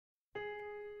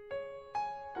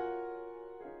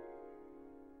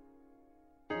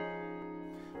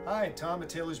Hi, Tom at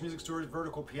Taylor's Music Store's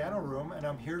Vertical Piano Room, and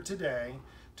I'm here today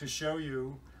to show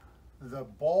you the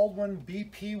Baldwin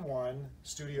BP1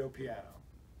 studio piano.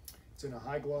 It's in a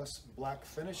high gloss black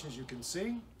finish, as you can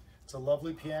see. It's a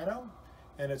lovely piano,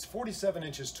 and it's 47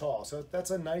 inches tall, so that's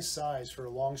a nice size for a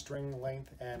long string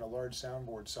length and a large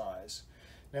soundboard size.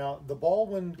 Now, the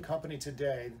Baldwin company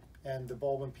today and the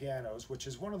Baldwin pianos, which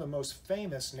is one of the most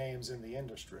famous names in the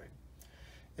industry,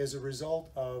 is a result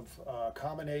of a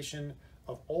combination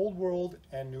of old world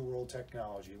and new world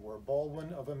technology, where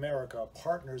Baldwin of America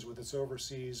partners with its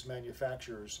overseas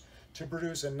manufacturers to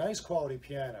produce a nice quality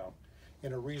piano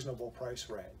in a reasonable price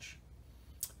range.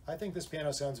 I think this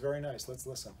piano sounds very nice. Let's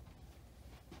listen.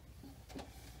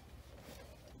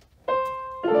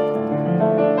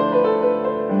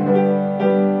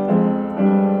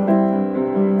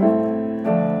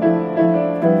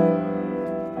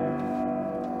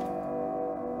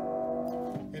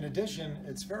 In addition,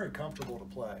 it's very comfortable to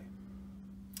play.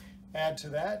 Add to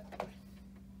that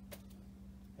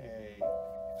a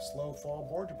slow fall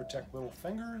board to protect little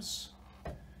fingers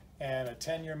and a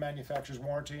 10-year manufacturer's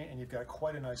warranty, and you've got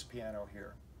quite a nice piano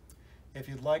here. If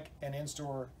you'd like an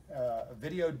in-store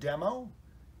video demo,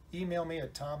 email me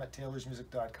at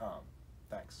tom@taylorsmusic.com.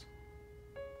 Thanks.